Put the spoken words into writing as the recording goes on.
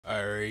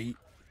Alright.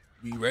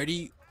 We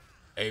ready?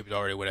 Abe's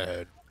already went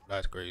ahead.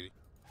 That's crazy.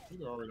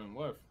 He's already done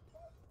left.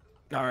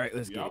 All right,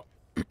 let's get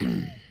it.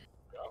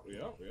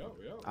 Yep.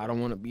 I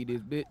don't want to be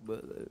this bit,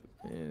 but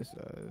man,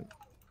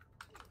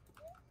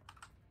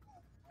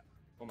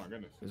 Oh my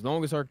goodness. as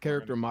long as her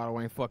character model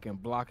ain't fucking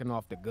blocking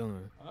off the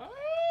gun.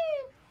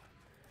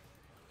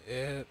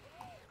 Yeah.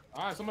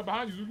 All right, somebody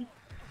behind you, Zuki.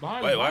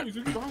 Behind Wait, you, what? behind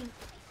you, Zuki, behind you.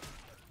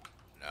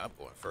 Nah, I'm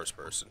going first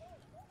person.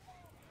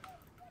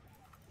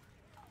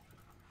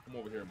 I'm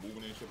over here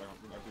moving and shit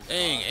like this.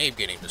 Dang, Abe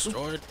getting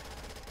destroyed.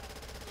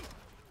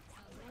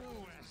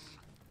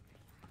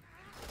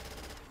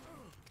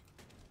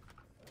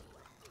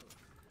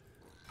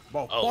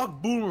 Bro, Oh.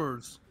 fuck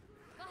boomers.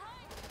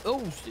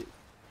 Oh shit!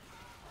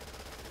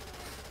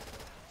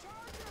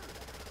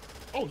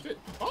 Oh shit.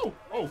 Oh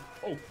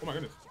my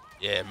goodness.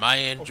 Yeah, Maya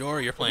and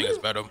Jory, you're playing as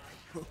Venom.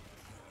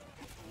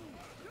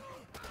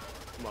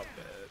 My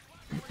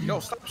bad. Yo,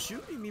 stop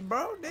shooting me,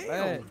 bro. Damn.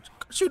 Bad.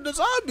 Shooting the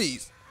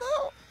zombies.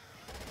 No.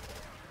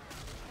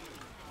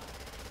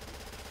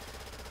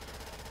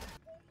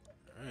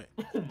 Alright.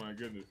 Oh my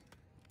goodness.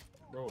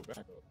 Bro, back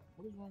up.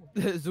 What is wrong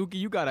with Zuki,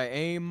 you got an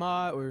aim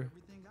mod or?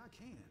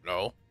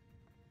 No.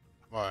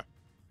 Why?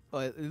 Oh,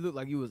 it looked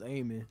like you was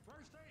aiming.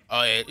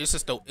 Oh yeah, it's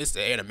just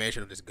the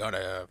animation of this gun I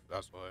have.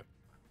 That's why.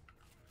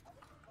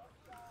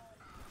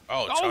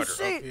 Oh, Oh, charger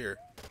shit. up here.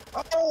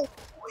 Oh,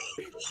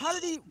 How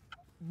did he?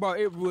 Bro,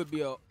 it would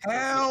be a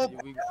help,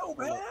 We-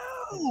 help,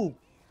 help.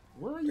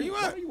 Where are Where you? you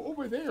Why at? are you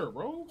over there,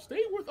 bro?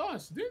 Stay with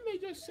us. Didn't they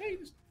just say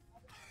this?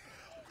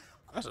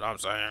 That's what I'm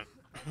saying.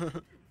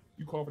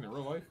 You coughing in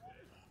real life?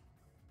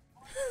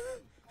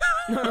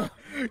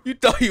 You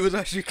thought he was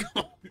actually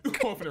coming. You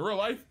coughing in real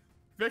life?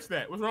 Fix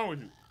that. What's wrong with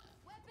you?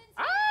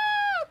 Ah!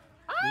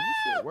 Did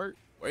this shit work?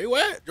 Where you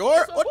at,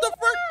 Jor? It's a What the boomer!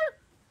 frick?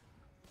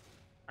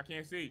 I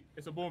can't see.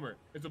 It's a boomer.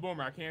 It's a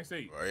boomer. I can't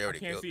see. Oh, you I already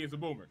can't killed. see. It's a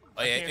boomer.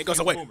 Oh I yeah, can't it goes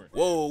see, it's a away. boomer.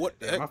 Whoa, what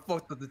the Damn, I heck?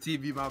 fucked up the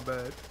TV, my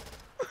bad.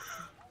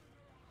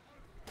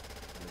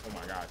 Oh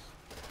my gosh.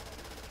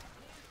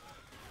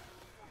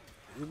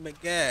 Oh my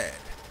god.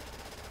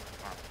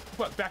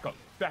 But back up.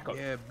 Back up.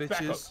 Yeah, Back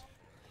bitches. up.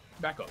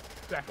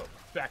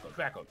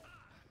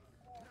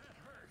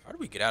 How do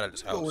we get out of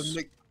this Yo, house?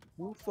 Nick,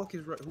 who the fuck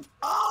is right? Who?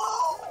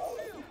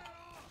 Oh!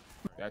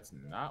 That's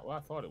not what I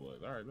thought it was.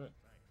 All right, bet.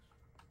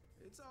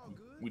 It's all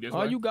good. We this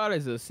All way? you got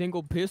is a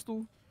single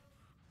pistol.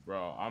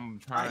 Bro, I'm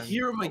trying. I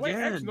hear him Oh, wait,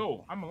 again. actually,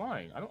 no, I'm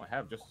lying. I don't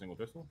have just a single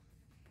pistol.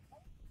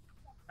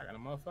 I got a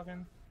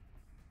motherfucking.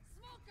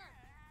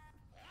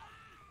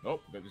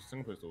 Nope, that's just a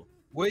single pistol.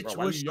 Which Bro,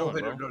 why you witch yelling,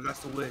 don't hit her? bro? No, that's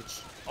the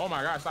witch. Oh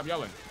my god, stop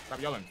yelling.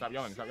 Stop yelling.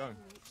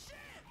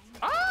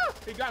 Ah!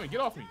 He got me. Get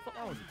off me. Fuck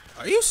wrong with you?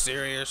 Are you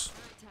serious?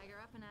 Tiger,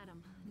 up and at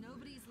 'em.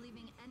 Nobody's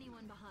leaving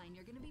anyone behind.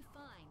 You're gonna be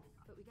fine,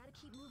 but we gotta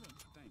keep moving.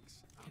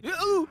 Thanks.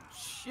 Oh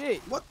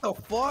shit! What the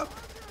fuck?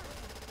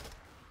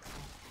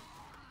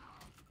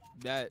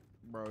 That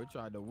bro, it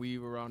tried to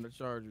weave around the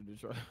charger to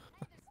try.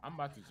 I'm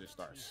about to just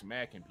start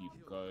smacking people,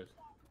 cuz.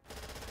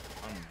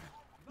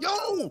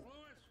 Yo!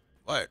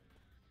 What?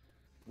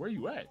 Where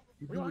you at?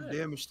 You Where y'all doing at?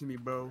 damage to me,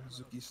 bro.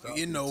 Zuki, stop.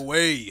 In it. no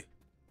way.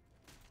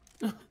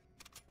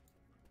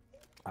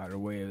 Out of the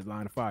way of his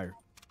line of fire.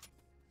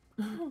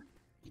 You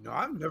know,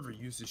 I've never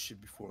used this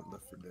shit before in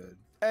Left 4 Dead.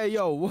 Hey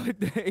yo, what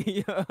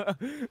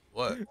the?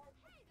 What?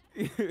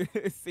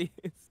 See,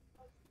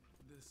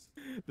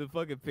 the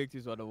fucking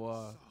pictures on the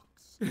wall.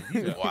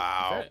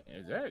 Wow.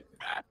 Is that?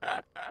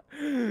 That's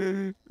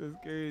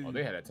crazy. Oh,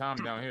 they had a time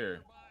down here.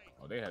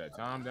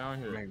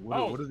 Man,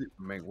 Oh, what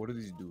do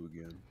these do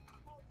again?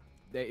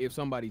 That if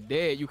somebody's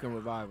dead, you can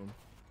revive them.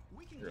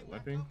 you're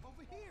limping.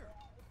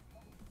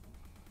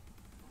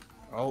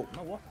 Oh,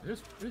 No, what?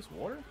 Is this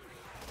water?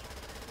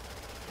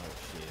 Oh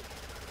shit.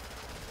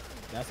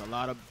 That's a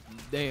lot of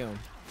damn.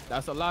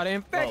 That's a lot of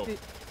infected.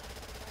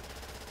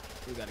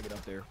 We gotta get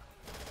up there.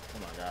 Oh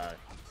my god.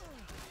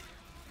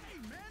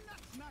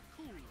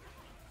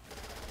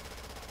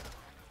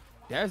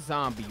 That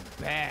zombie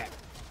back.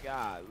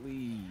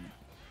 Golly.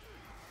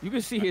 You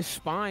can see his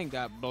spine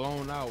got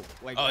blown out.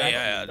 Like Oh back-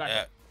 yeah, back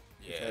yeah, up.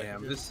 yeah.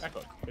 damn, this. Back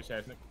up, bitch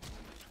ass nigga.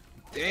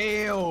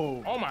 Damn.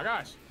 Oh my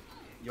gosh.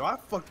 Yo, I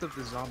fucked up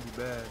the zombie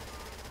bad.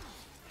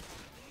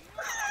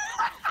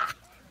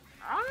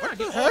 Ah, What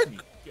the get heck? off me.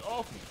 Get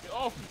off me. Get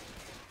off me.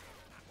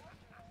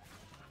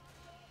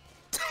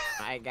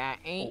 I got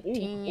Ooh, ooh,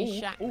 18 ooh,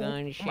 shotgun ooh, I'm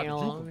about to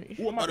shells. juke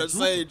him. Ooh, I'm about to juke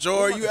say, him.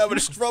 Jor, I'm you about having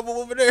to juke trouble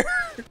over there?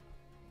 Let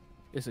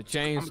It's a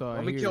chainsaw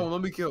Let me here. kill him.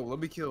 Let me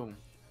kill him.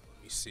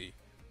 me see.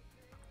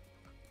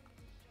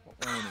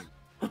 him.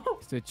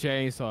 It's a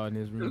chainsaw in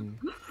his room.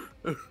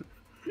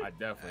 I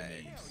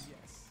definitely need.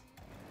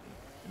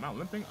 Am I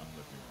limping? I'm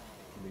limping.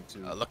 Me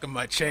too. Look at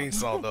my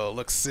chainsaw though. It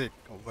looks sick.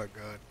 Oh my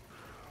god.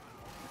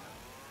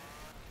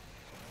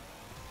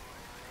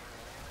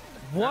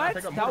 What?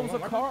 pick up That more was than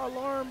a one car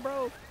alarm,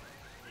 bro.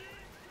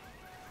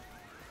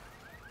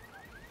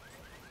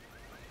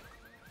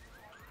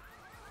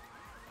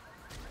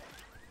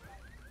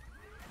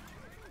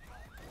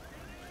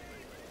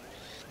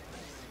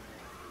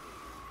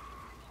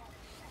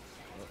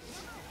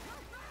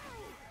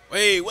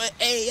 Wait, what?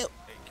 Hey, yo.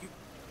 Thank you.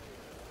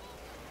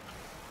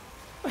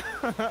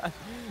 Oh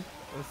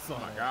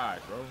my god,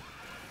 bro.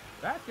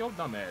 Back your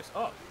dumb ass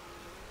up.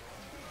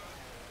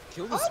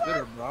 Kill the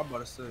spitter, bro. I'm about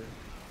to say.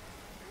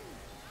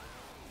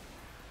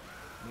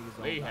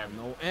 Niggas They don't have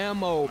got no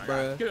ammo, my bruh.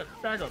 God. Get up,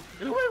 back up.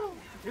 Get away from him.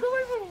 Get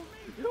away from him.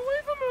 Get away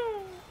from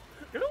him.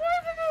 Get away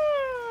from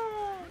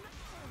him.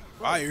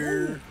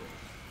 Fire.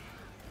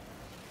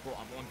 Bro,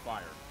 I'm on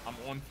fire. I'm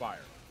on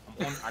fire.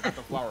 I got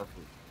the flower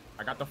fruit.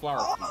 I got the flower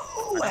fruit.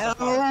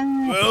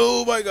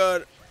 Oh my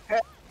god.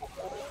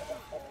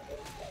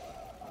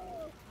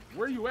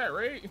 Where you at,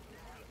 Ray?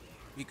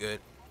 Be good.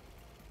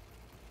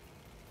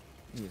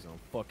 Niggas on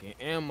fucking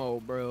ammo,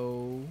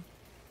 bro.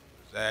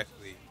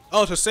 Exactly.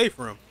 Oh, it's a safe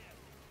room.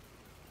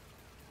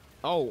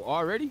 Oh,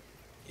 already?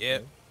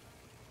 Yep.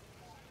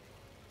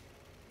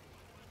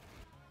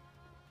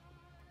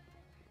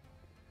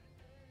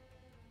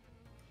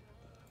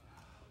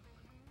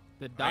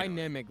 The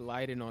dynamic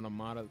lighting on the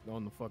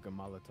fucking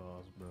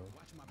Molotovs, bro.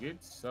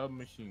 Get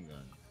submachine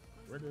gun.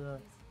 Where did I?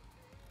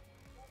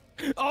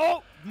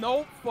 Oh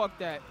no! Fuck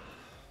that.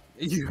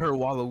 You heard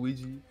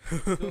Waluigi.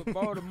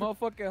 Bro, the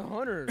motherfucking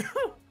hunter.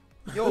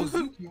 Yo,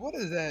 Zuki, what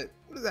is that?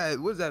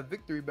 What is that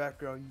victory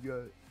background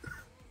you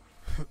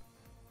got?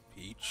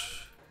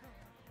 Peach.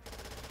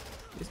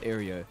 This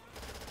area.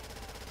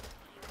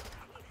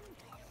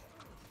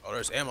 Oh,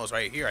 there's ammos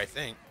right here, I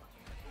think.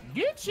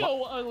 Get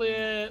your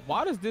lid.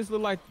 Why does this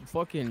look like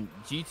fucking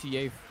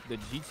GTA, the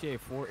GTA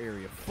 4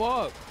 area?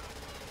 Fuck.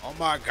 Oh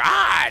my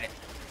god.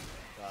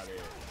 Got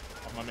it.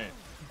 Oh my man.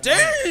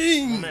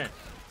 Dang.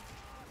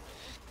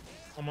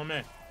 Oh my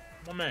man.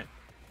 Oh my man. Oh my man.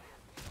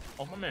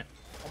 Oh my man.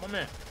 Oh my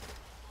man.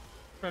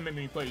 Trying to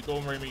make me play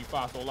Don't Re Mi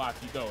Fa Sol La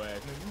Si Do ass.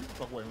 Nigga, you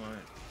fuck away from my man.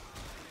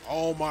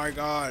 Oh my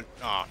god.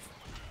 Ah.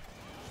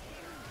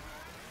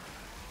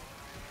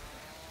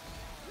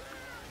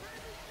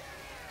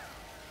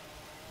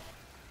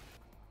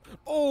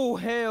 Oh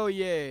hell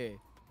yeah.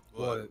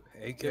 What?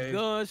 AK? The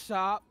gun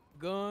shop.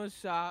 Gun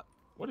shop.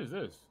 What is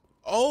this?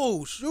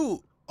 Oh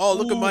shoot. Oh,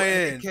 look at my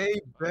end.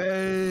 AK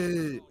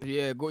bed.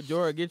 Yeah, go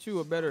Jordan, get you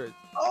a better.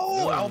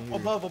 Oh, gun out here.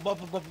 above.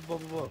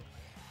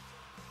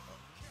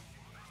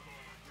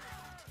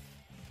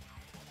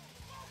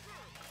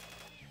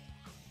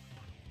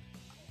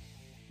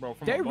 Bro,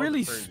 from They above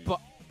really is crazy.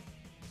 spot.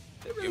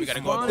 They really we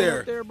gotta go up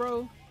spawning there.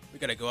 bro. We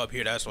gotta go up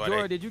here. That's why.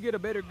 Jordan, did you get a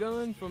better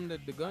gun from the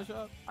gun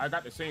shop? I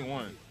got the same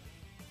one.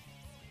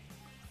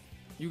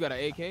 You got an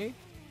AK?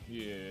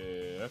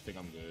 Yeah, I think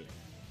I'm good.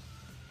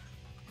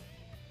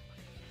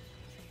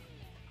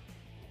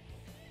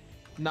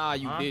 Nah,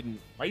 you Huh? didn't.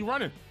 Why you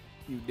running?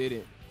 You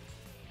didn't.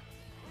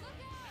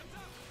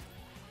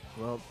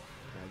 Well,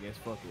 I guess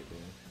fuck it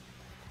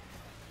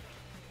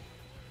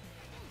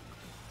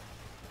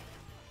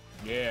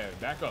then. Yeah,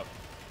 back up.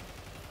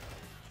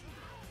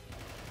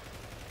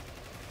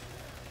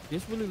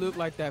 This really looked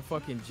like that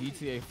fucking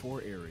GTA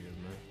 4 area,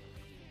 man.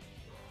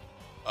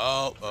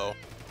 Oh.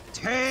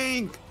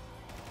 Tank.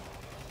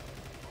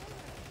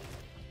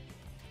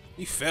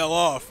 He fell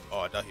off. Oh,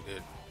 I thought he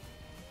did.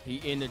 He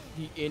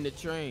in the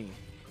train.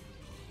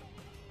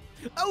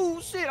 Oh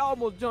shit! I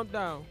almost jumped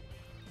down.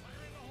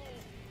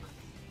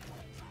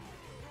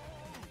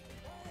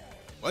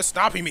 What's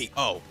stopping me?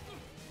 Oh.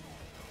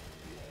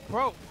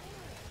 Bro.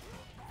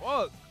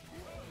 Fuck.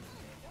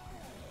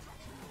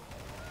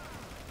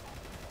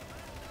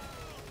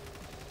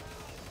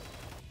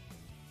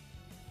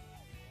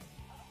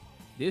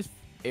 This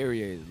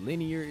area is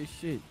linear as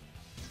shit.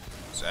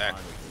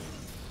 Exactly.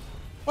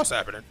 What's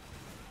happening?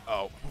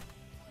 Oh.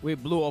 We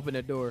blew open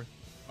the door.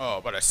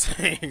 Oh, but I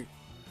say.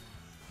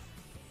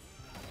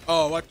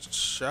 Oh,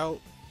 watch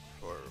out.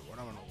 Or what?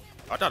 I don't know.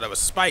 I thought there was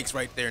spikes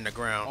right there in the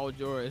ground. Oh,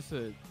 Jordan, it's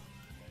a.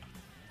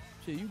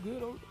 Shit, you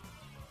good? Over?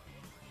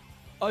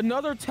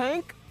 Another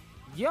tank?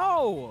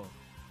 Yo!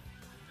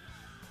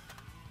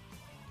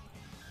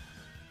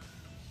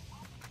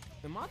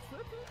 Am I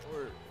tripping?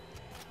 Or.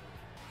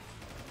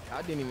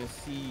 I didn't even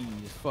see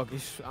this fucking.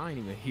 I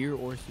didn't even hear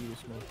or see this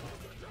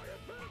motherfucker.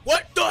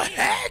 What the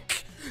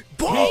heck? He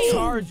Boom!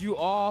 charged you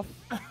off.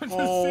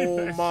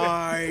 Oh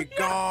my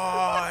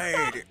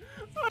god.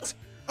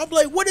 I'm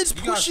like, what is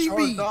You got pushing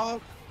me? charged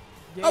off?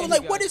 Yeah, I was he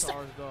like, got what is that?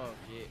 charged off.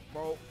 Yeah,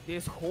 bro,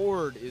 this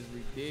horde is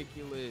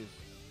ridiculous.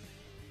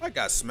 I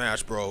got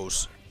Smash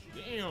Bros.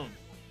 Damn.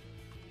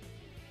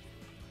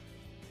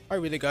 I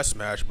really got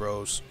Smash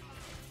Bros.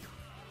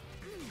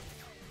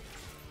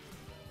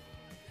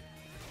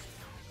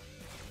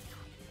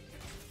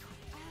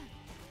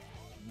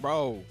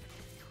 Bro.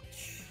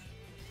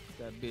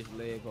 That bitch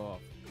leg off.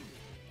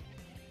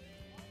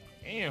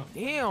 Damn.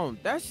 Damn,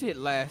 that shit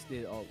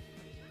lasted.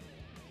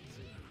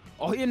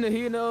 Oh, he in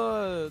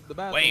the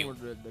bathroom Wait. or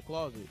the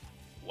closet.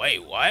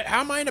 Wait, what? How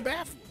am I in the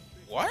bathroom?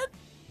 What?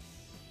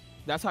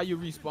 That's how you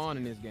respawn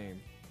in this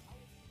game.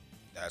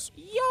 That's.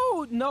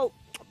 Yo, no,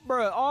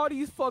 bro. All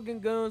these fucking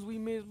guns we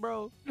missed,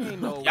 bro.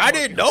 Ain't no. I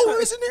didn't know it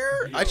was in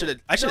there. I should have.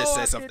 I should have No,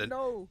 I said didn't something.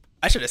 know.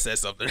 I should have said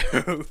something.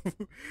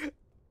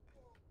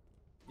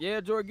 Yeah,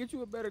 Jordan, get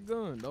you a better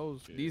gun.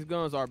 These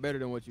guns are better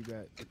than what you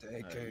got. Get the All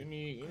AK. right, give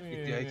me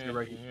the AK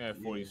right here. yeah,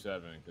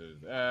 47, cause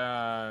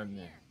nah.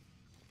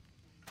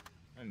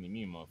 I need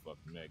me a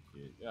motherfucking med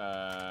kit.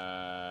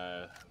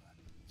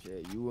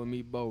 Shit, you and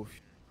me both.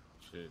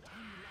 Shit.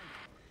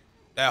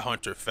 That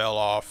hunter fell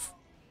off.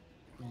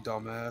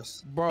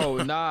 Dumbass. Bro,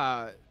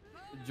 nah.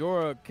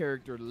 Jorah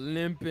character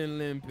limping.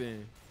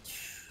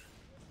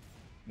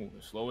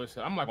 Moving slow as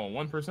hell. I'm like on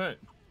 1%.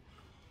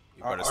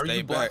 You better Are stay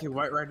you back. black and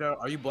white right now?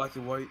 Are you black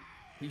and white?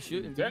 He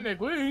shouldn't be.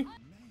 Technically.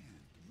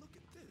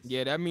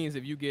 Yeah, that means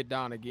if you get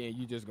down again,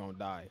 you just gonna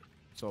die.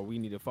 So we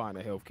need to find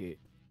a health kit.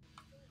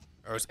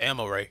 There's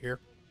ammo right here.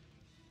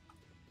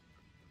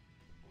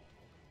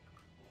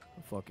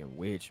 A fucking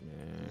witch,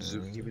 man.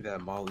 Zuki, give me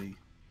that Molly.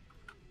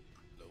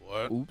 The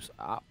what? Oops,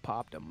 I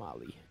popped a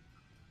molly.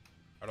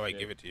 How do I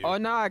give it to you? Oh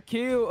nah,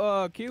 kill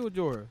Jorah. Kill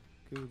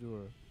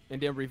Jorah. And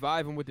then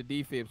revive him with the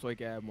defib so he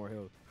can have more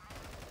health.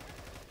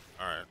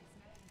 Alright.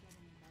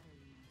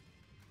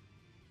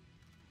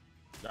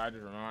 God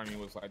just reminded me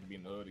what it's like to be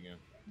in the hood again.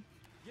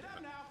 Get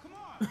out now, come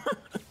on.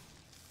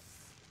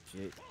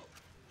 Shit.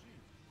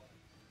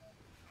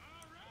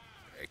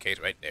 AK's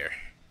right there.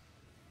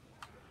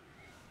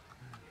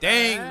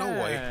 Dang,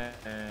 no way.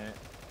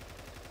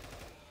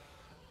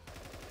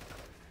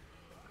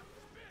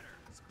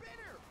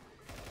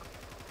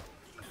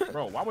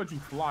 Bro, why would you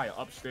fly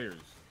upstairs?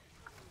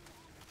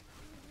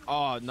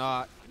 Oh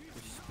nah.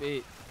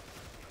 Spit.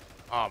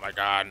 Oh my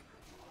god.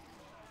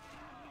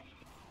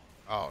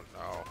 Oh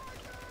no.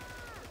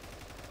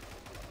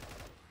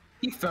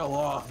 He fell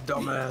off,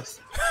 dumbass.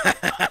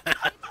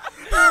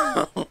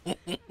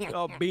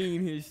 Y'all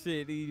bean his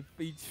shit. He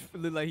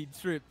looked like he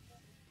tripped.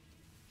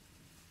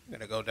 I'm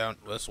gonna go down.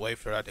 Let's wait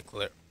for that to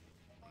clear.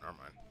 Never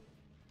mind.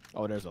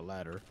 Oh, there's a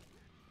ladder.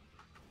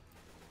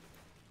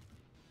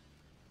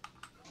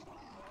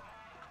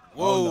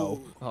 Whoa. Oh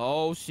no.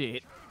 Oh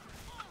shit.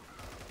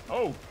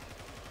 Oh.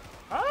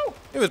 Oh.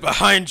 It was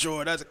behind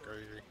Jorah. That's crazy.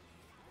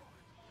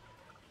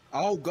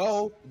 Oh,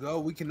 go.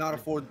 We cannot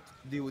afford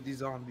to deal with these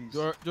zombies.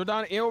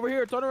 Jordan, in over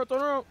here. Turn around.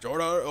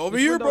 Jorah, over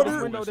This here, window,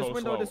 brother.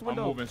 this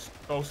window. I'm moving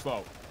so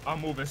slow.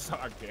 I'm moving so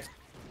again.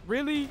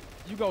 Really?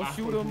 You go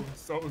shoot him?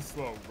 So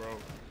slow, bro.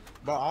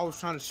 But I was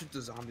trying to shoot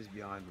the zombies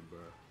behind him, bro.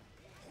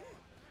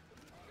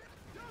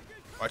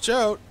 Watch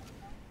out.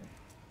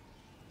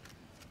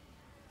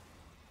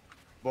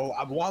 Bro,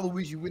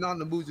 Waluigi, we're not in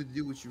the mood to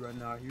deal with you right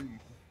now.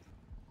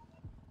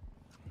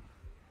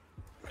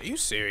 Are you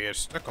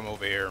serious? Now come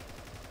over here.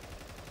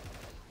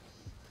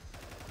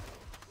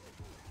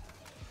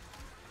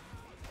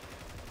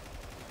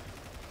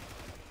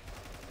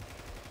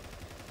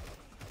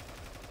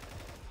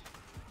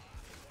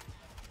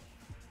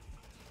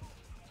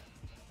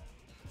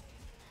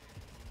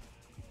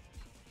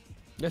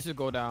 Let's just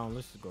go down.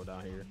 Let's just go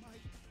down here.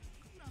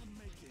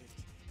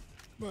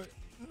 But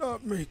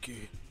not make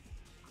it.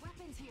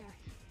 Weapons here.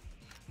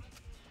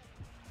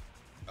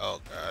 Oh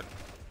god.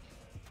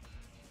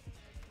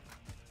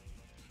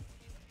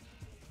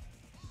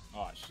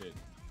 Oh shit.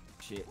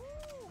 Shit.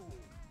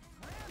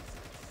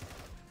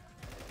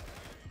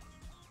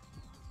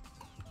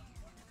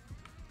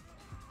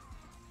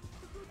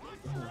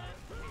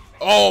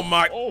 Oh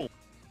my. Oh.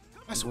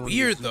 That's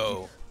weird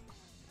though.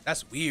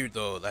 That's weird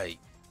though. Like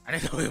I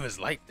didn't know it was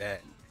like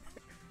that.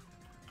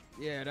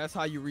 Yeah, that's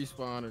how you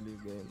respawn in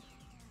this game.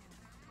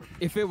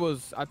 If it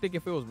was, I think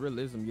if it was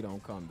realism, you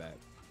don't come back.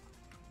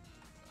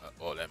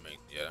 Oh, that makes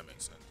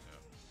sense.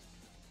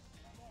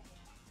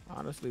 Yeah.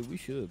 Honestly, we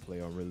should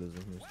play on realism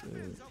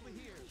instead.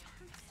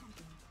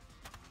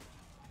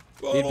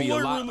 Well, It'd be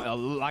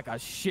like a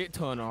shit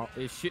ton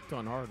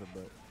harder,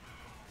 but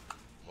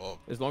Well,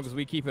 as long as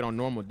we keep it on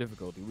normal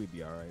difficulty, we'd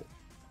be all right.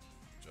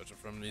 judging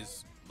from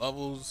these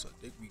levels,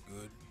 I think we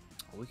good.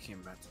 We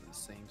came back to the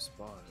same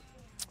spot.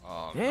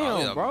 Oh,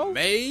 Damn, no, bro.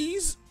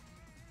 Maze,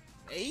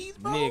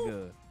 bro.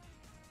 Nigga,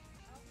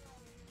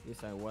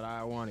 this ain't what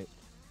I wanted.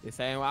 This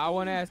ain't what I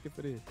want asking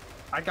for this.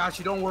 I got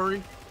you, don't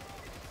worry.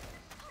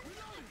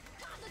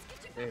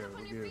 There, There,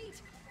 we're good.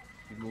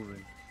 Keep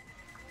moving.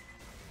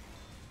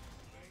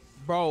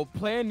 Bro,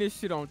 playing this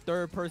shit on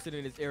third person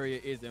in this area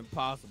is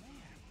impossible.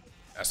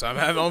 That's why I'm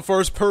having on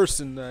first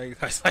person. Like,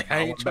 that's like I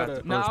ain't went trying back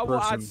to.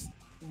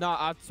 to Nah,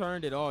 I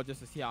turned it off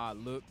just to see how it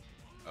looked.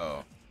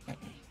 Oh,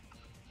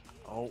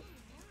 Oh,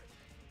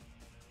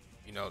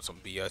 you know some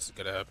BS is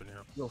gonna happen here.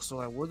 yo, so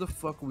like, where the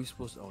fuck are we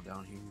supposed to? Oh,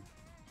 down here.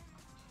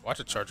 Watch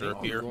a charger Oh,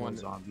 appear. going-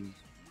 Zombies.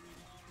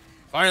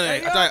 Finally,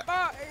 Hey, I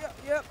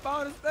thought.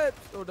 found the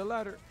steps or the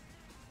ladder.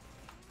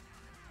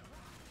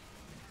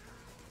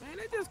 Man,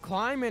 they just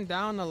climbing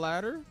down the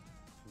ladder.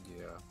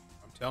 Yeah.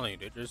 I'm telling you,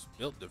 they just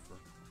built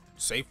different.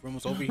 Safe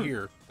rooms over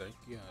here. Thank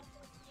God.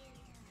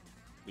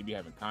 They be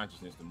having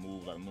consciousness to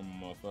move like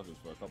normal motherfuckers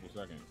for a couple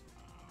seconds.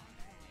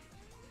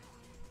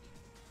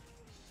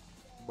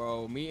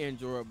 Bro, me and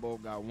Jorah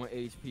both got 1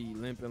 HP,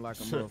 limping like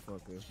a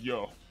motherfucker.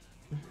 Yo.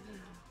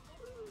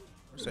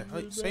 Where's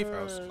that safe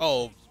house?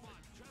 Oh.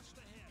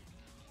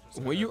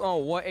 When you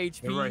on 1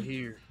 HP, They're right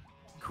here.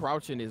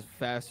 crouching is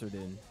faster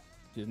than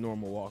just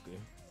normal walking.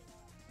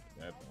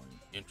 That point.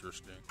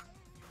 Interesting.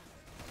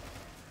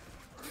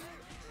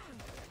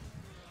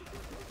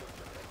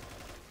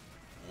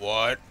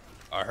 What?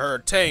 I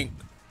heard tank.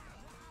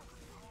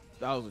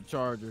 That was a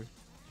charger.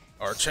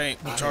 Or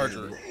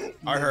charger.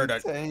 I heard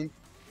that. Tank.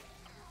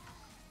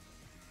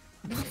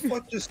 What the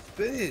fuck just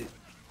spit?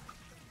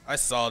 I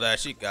saw that.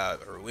 She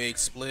got her wig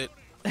split.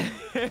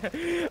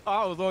 I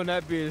was on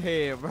that bitch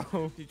head,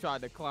 bro. She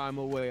tried to climb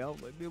away. I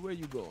was like, "Dude, where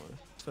you going?"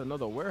 It's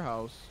another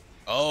warehouse.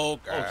 Oh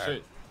god. Oh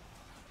shit.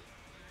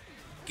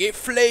 Get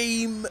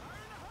flame.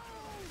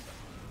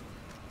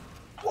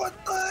 What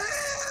the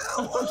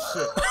hell?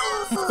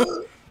 Oh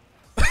shit.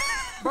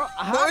 Bro,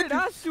 how did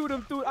I shoot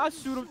him through? I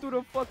shoot him through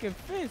the fucking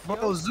fence, Bro,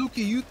 yo.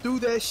 Zuki, you threw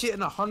that shit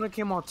and a hunter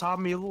came on top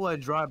of me. It looked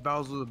like Dry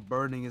Bowser was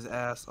burning his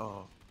ass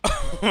off.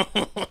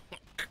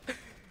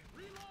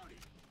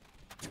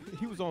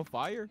 He was on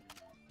fire.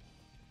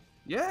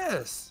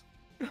 Yes.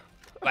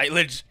 Like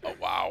legit. Oh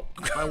wow.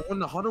 Like when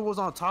the hunter was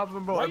on top of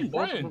him, bro, Why like, you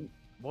running?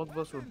 both of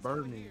us were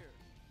burning.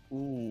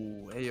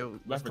 Ooh, hey yo,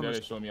 Left 4 Dead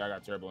is showing me I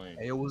got terrible aim.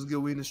 hey yo, what's good?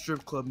 We in the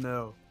strip club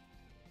now.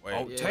 Wait.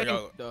 Oh, Yeah,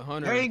 Tank. the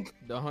hunter. Tank.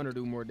 The hunter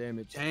do more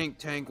damage.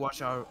 Tank,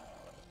 watch out.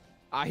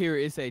 I hear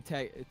it. It's a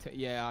tag.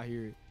 Yeah, I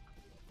hear it.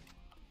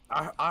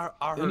 I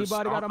heard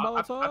Anybody got a I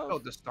Molotov?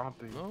 felt the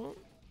stomping. No.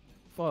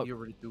 Fuck. You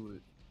already threw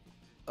it.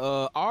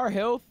 Our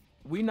health.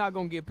 We not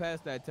gonna get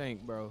past that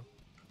tank, bro.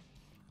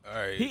 All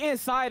right. He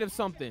inside of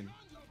something.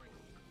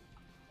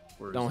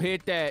 Where is Don't he?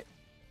 hit that.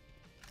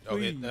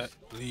 Don't hit that.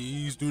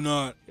 Please do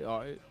not.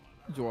 Jorah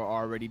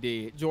already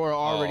did. Jorah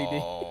already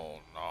did. Oh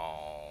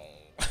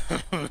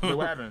Wait, no.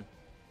 what happened?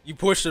 You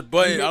pushed the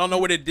button. I don't know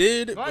what it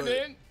did. No, I but-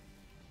 didn't.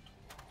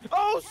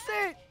 Oh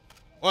shit!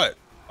 What?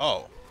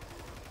 Oh.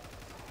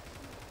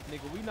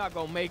 Nigga, we not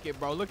gonna make it,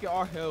 bro. Look at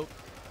our health.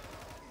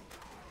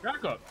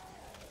 Back up.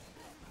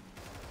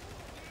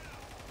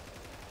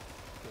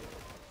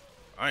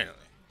 Finally.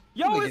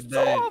 Yo, Nigga it's two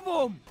dead. of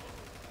them.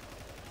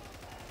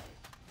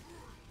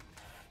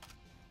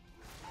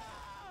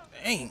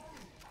 Dang.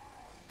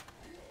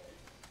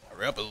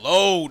 Hurry up and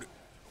load.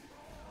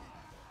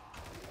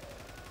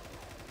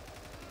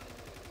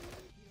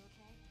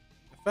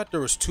 In fact,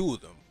 there was 2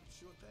 of them.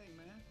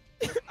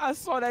 I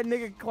saw that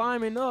nigga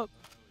climbing up.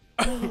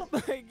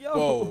 Like, yo.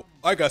 Whoa.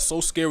 I got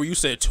so scared when you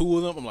said 2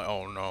 of them. I'm like,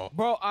 oh no.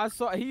 Bro, I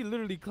saw he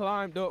literally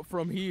climbed up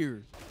from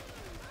here.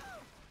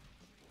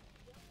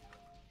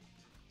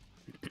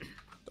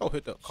 Don't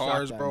hit the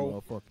cars, Shot that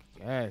bro. motherfucking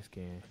gas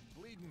can.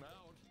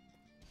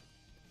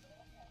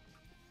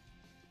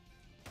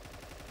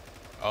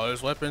 Oh,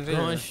 there's weapons here.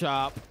 Gun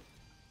shop.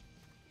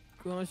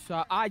 Gun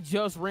shop. I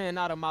just ran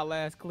out of my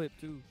last clip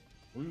too.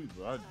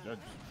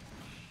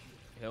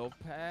 Health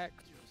pack.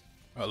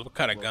 Oh, what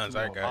kind of guns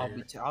I I'll got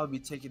here? I'll be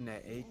taking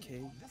that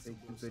AK. Thank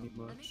you very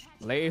much.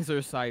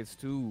 Laser sights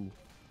too.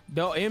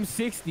 The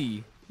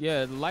M60.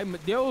 Yeah, like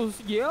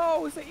those.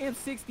 Yo, it's an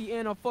M60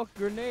 and a fuck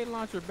grenade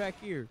launcher back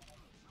here.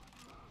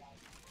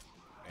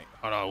 Hey,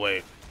 hold on,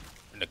 wait.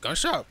 In the gun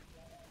shop?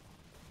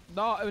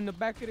 No, in the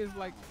back of this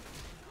like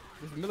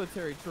this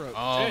military truck.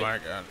 Oh my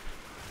god.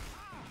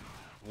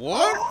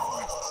 What?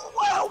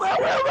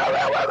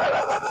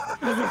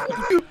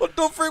 What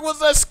the frick was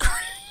that scream?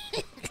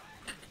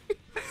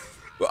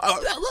 Yo,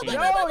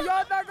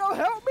 y'all not gonna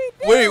help me?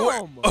 Damn. Wait,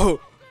 what? Oh.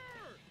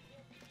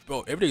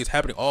 Bro, everything is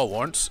happening all at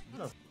once.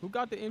 Who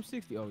got the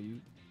M60? Oh, you.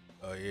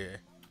 Oh, yeah.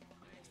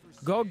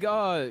 Go,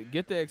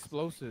 get the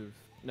explosive.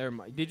 Never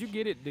mind. Did you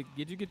get it?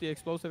 Did you get the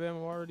explosive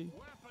ammo already?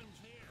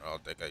 I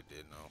don't think I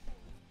did, no.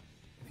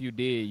 If you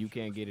did, you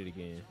can't get it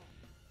again.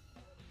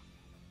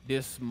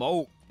 This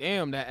smoke.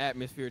 Damn, that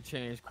atmosphere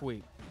changed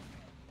quick.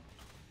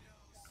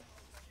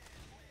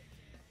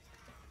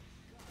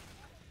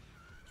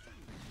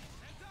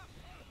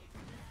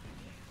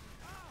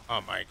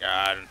 Oh my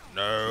god,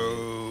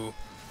 no.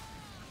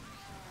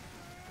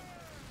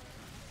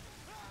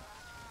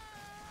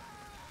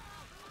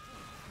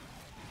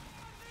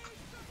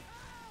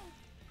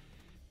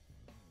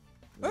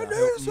 I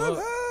need some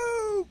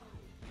help.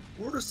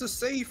 Where's the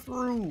safe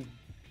room?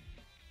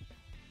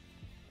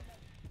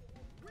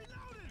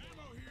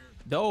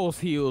 Those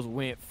heels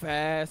went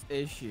fast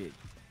as shit.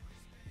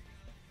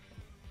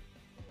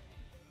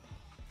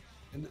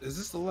 And is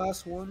this the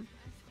last one?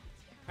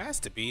 Has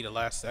to be the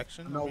last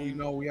section. No, I mean,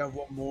 no, we have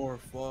one more.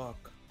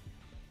 Fuck.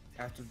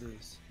 After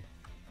this,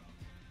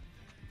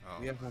 oh,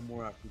 we have one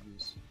more after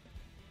this.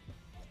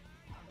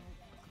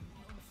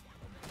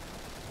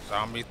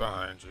 zombies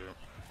behind you.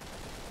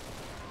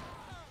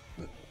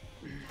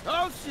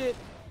 Oh shit!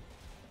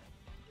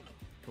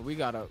 But we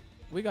gotta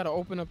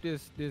open up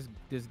this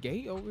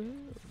gate over here.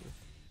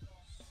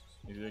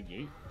 Is it a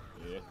gate?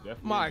 Yeah, definitely.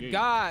 My a gate.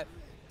 God,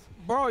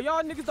 bro,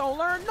 y'all niggas don't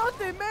learn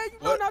nothing, man. You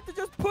What? don't have to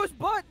just push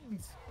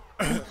buttons.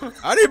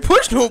 I didn't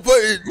push no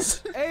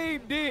buttons.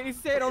 Abe did. He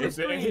said on the It's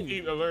an screen.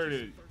 aim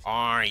alerted.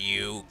 Are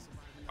you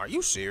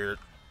serious?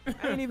 I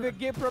didn't even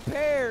get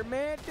prepared,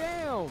 man.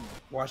 Damn.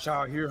 Watch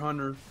out here,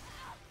 Hunter.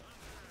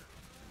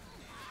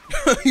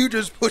 You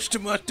just pushed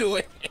him onto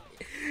it.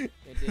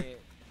 And then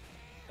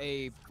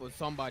Abe, for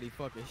somebody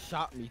fucking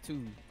shot me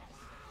too.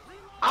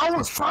 I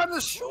was trying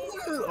to shoot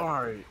it.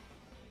 All right.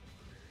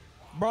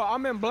 Bro,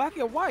 I'm in black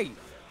and white.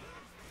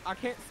 I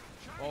can't.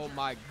 Oh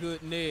my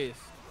goodness.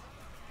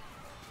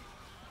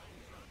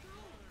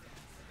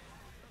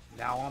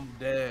 Now I'm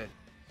dead.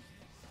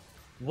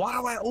 Why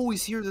do I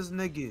always hear this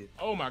nigga?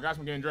 Oh my gosh,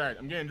 I'm getting dragged.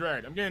 I'm getting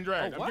dragged. I'm getting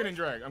dragged. Oh, I'm what? getting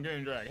dragged. I'm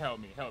getting dragged. Help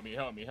me. Help me.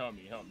 Help me. Help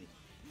me. Help me.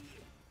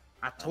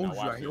 I told now you,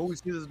 watch I this.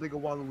 always hear this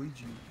nigga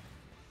Waluigi.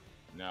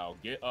 Now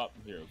get up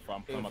here.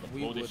 I'm about to If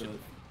we blow this shit.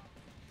 would've-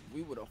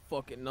 We would have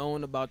fucking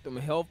known about them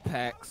health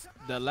packs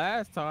the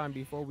last time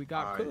before we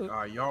got Alright, cooked.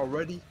 alright, y'all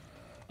ready?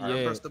 Alright,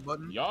 Yeah. press the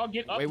button. Y'all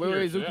get up Wait, here.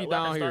 wait, so Zuki that way I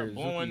down can start here,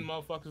 blowing Zuki.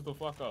 motherfuckers the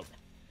fuck up.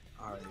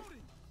 Alright.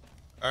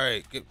 All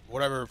right, get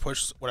whatever.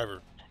 Push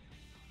whatever.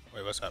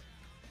 Wait, what's up?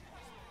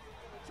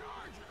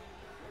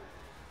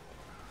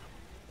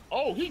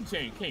 Oh, he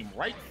came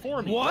right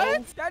for me. What?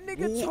 Bro. That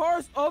nigga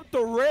charged up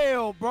the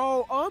rail,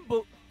 bro.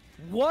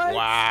 What?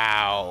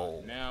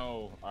 Wow.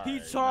 Now He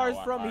alright, charged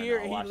now, from alright, here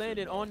now and watch he this,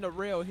 landed bro. on the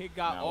rail. He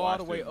got Now all watch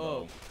the way this,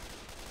 bro. up.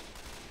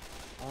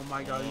 Oh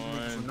my god, these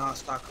niggas One. will not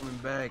stop coming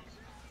back.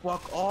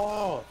 Fuck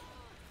off.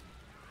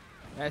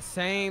 That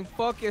same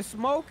fucking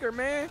smoker,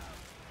 man.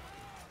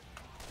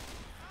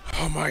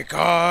 Oh my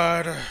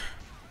God. I know.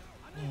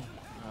 Dude,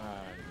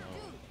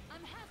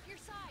 I'm half your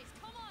size.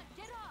 Come on,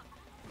 get up.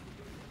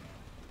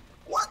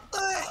 What the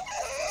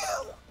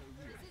hell?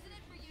 This isn't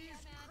it for you, young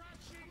man.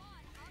 Come on,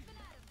 up and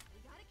at him. We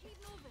gotta keep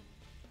moving.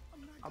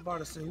 I'm about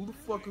to say, who the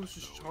fuck was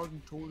just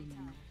charging towards me?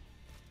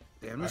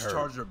 Damn, this I heard.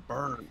 charger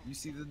burned. You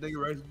see this nigga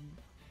right here?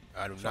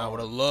 I do not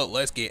want to look.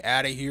 Let's get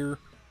out of here.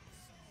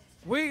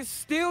 We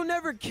still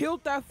never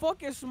killed that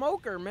fucking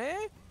smoker,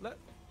 man.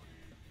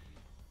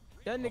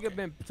 That nigga Okay.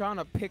 been trying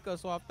to pick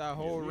us off that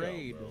whole Yeah, we out,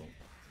 raid. bro.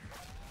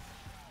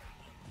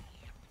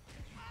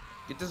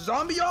 Get the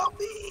zombie off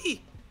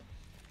me!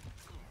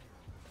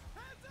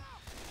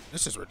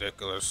 This is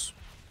ridiculous.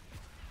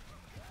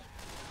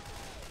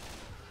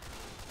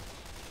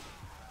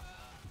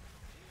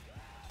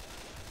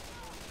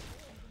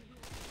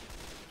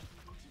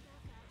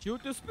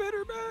 Shoot the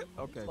spitter, man.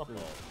 Okay, Fuck cool.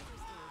 off.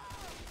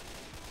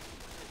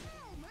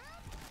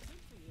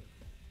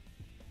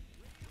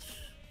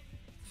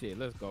 Shit,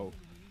 let's go.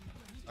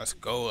 Let's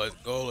go. Let's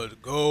go. Let's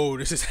go.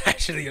 This is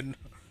actually a.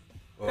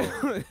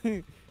 Oh.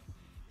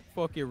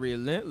 Fucking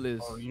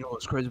relentless. Oh, you know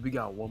what's crazy? We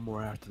got one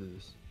more after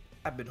this.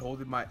 I've been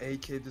holding my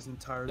AK this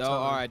entire No, time.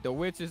 all right. The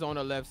witch is on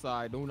the left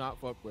side. Do not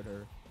fuck with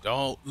her.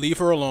 Don't leave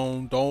her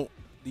alone. Don't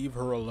leave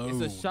her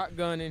alone. It's a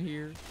shotgun in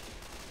here.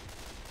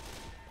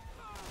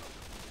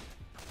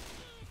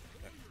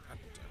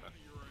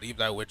 Leave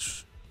that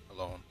witch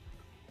alone.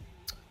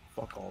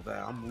 Fuck all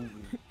that. I'm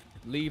moving.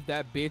 Leave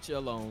that bitch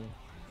alone.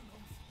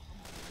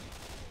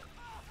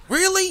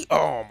 Really?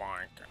 Oh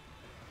my God.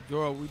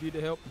 Jorah, we need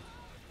to help.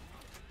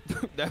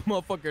 That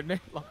motherfucker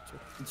net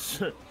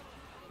launcher.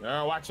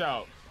 Yeah, watch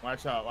out.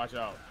 Watch out. Watch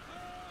out.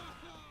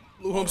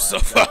 Blew Alright,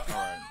 himself that- up.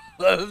 alright.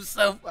 Blew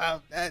himself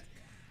out. That.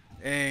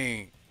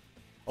 Dang.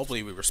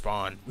 Hopefully we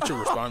respond. We should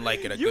respond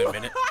like in a good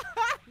minute.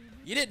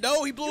 You didn't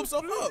know he blew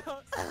himself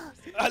up.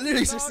 I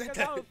literally just said I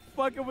that. was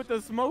fucking with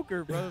the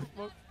smoker, bro.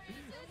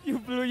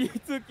 You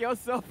took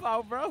yourself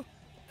out, bro.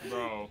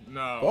 Bro,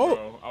 no, Bro,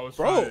 bro. I was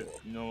bro. trying to,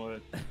 you know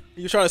what?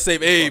 You're trying to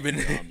save Abe, and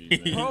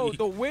Zombies, man. Bro,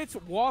 the witch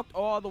walked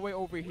all the way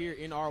over here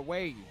in our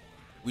way.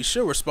 we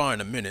should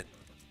respond in a minute.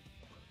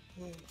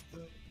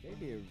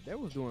 They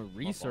was doing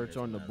research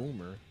on the man.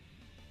 boomer.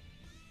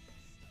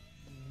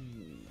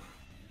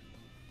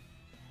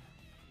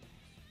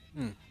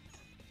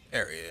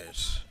 There he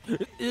is.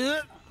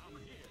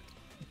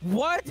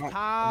 What? I'm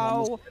How?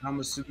 almost- I'm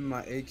assuming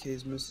my AK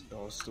is missing.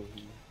 Oh, it's still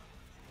here.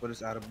 But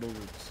it's out of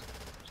bullets.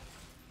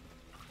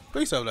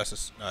 Please tell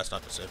that's no, that's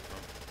not the safe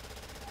room.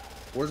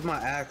 Where's my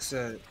axe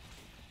at?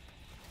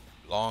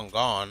 Long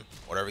gone.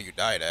 Whatever you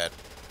died at.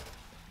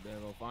 Better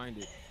go find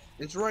it.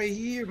 It's right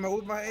here, man.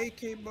 With my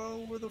AK,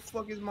 bro. Where the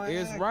fuck is my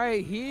It's axe?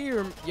 right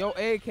here. Your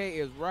AK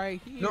is right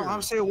here. No,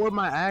 I'm saying where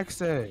my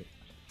axe at?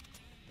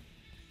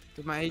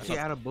 Cause my AK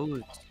out of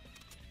bullets.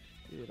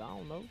 Dude, I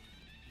don't know.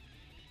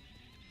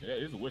 Yeah,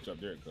 there's a witch up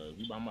there, cuz.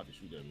 I'm about to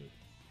shoot that bitch.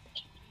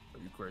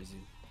 Are you crazy?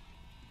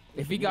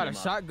 If he got a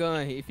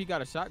shotgun, if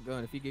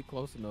he get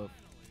close enough,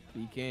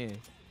 he can.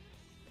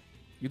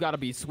 You gotta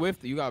be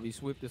swift. You gotta be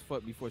swift as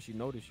fuck before she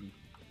notice you.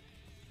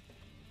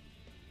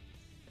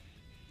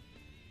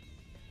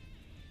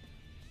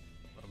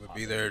 I'm gonna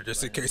be there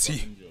just in case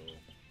he.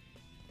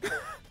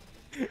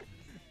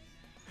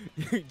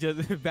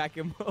 Just back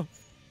him up.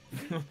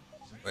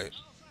 Wait.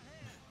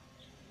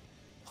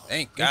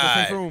 Thank It's the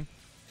safe God. room.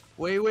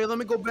 Wait, let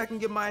me go back and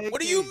get my AK.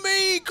 What do you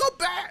mean? Go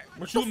back.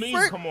 What you The mean?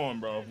 frick? Come on,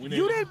 bro. We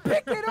You didn't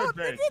pick it up,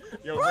 Ray,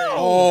 nigga. yo, Bro. Ray,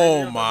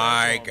 Oh bring your dumb my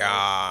ass on, bro.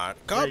 God.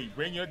 Come. Ray,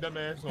 bring your dumb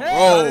ass on. Hey. Bro.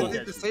 I Look didn't think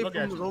at the you, safe look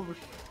room at was you. over.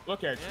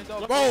 Look at you. Bro,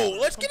 Look Bro, at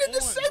you. let's get in the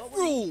Come on, safe bro. What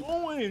are you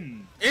room.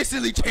 doing?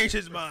 Instantly changed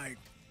his mind.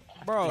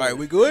 Bro. All right,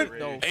 we good?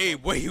 No. Hey,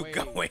 where you Wait.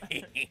 going?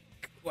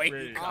 Where you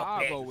Wait. I'll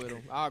going? go with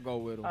him. I'll go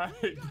with him. I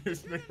hate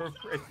this nigga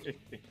Ray.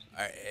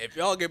 All right, if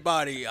y'all get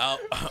body,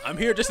 I'm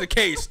here just in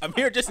case. I'm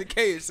here just in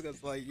case,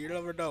 cause like you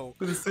never know.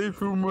 The safe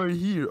room right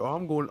here. Oh,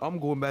 I'm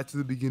going back to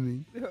the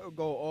beginning.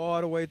 Go all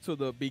the way to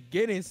the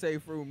beginning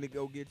safe room to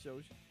go get your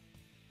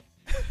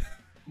shit.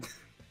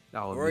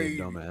 That would Right. be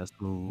a dumbass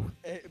move.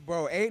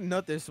 Bro, ain't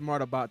nothing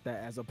smart about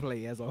that as a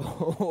play as a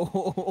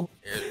whole.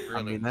 It's I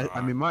really mean,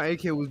 not. my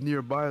AK was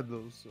nearby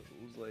though, so it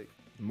was like.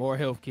 More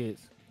health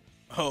kits.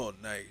 Oh,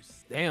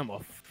 nice. Damn, a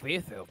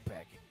 5th health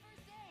packet.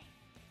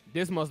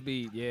 This must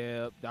be,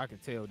 yeah, I can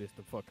tell this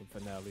the fucking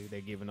finale.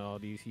 They giving all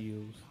these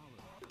heals.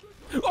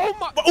 Oh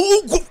my!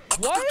 Oh,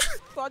 What?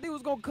 Thought they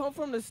was gonna come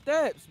from the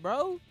steps,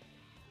 bro.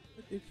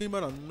 it came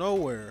out of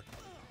nowhere.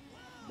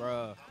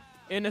 Bruh.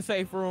 In the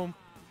safe room.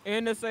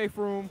 In the safe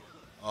room.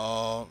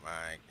 Oh my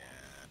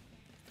god.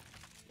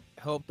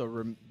 Help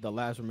the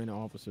last remaining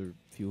officer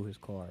fuel his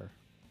car.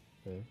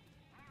 Okay.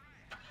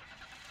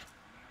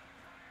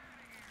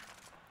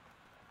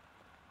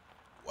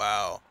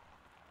 Wow.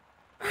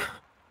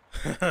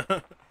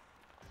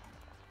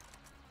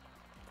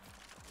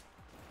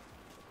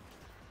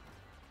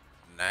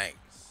 Nice.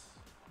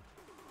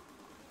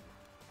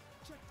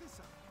 Check this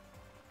out.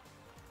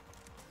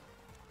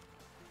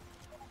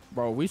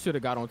 Bro, we should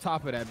have got on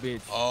top of that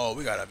bitch. Oh,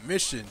 we got a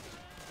mission.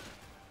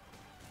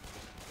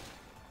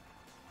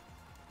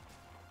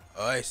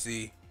 Oh, I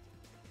see.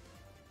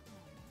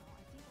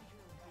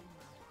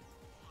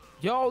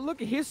 Yo,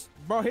 look at his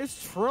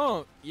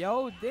trunk.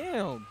 Yo,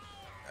 damn.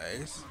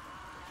 Nice.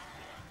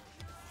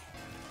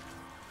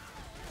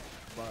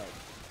 But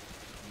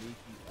sneaky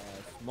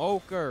ass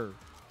smoker.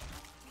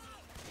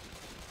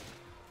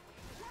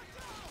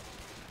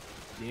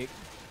 Dick.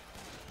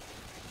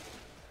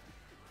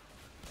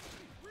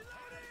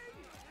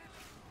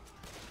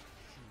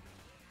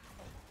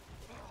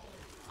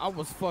 I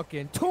was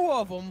fucking 2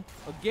 of them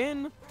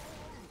again.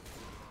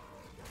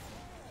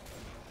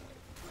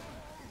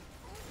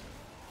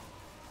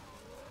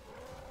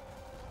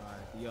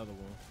 Alright, the other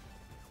one.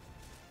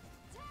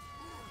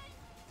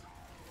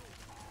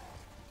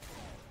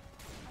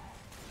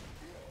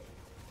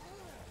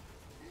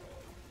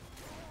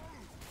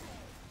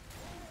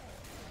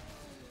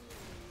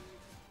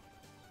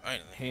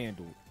 Finally.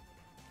 Handled.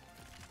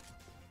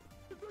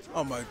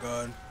 Oh my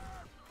god.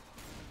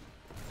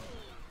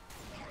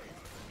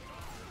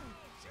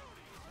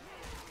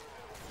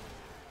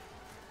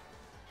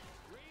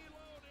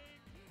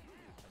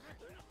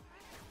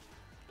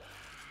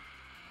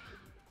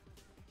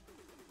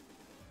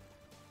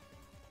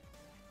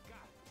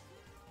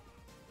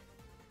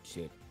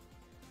 Shit.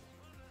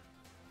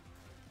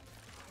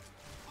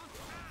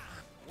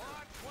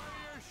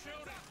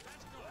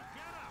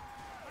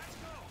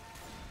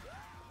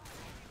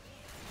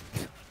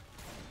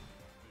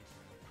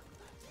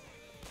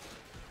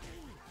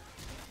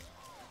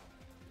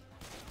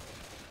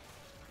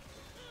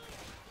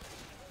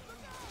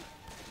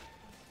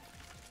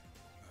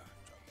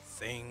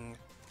 Thing.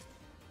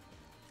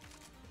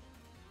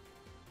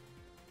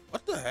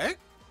 What the heck?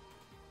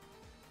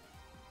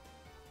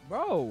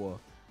 Bro,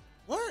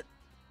 What?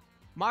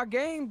 my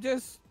game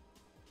just...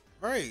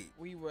 Right.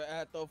 We were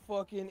at the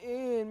fucking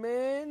end,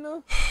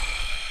 man.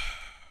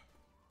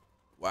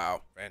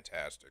 Wow.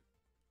 Fantastic.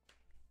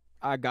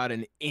 I got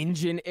an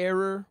engine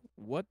error.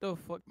 What the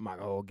fuck? My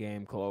whole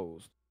game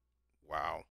closed. Wow.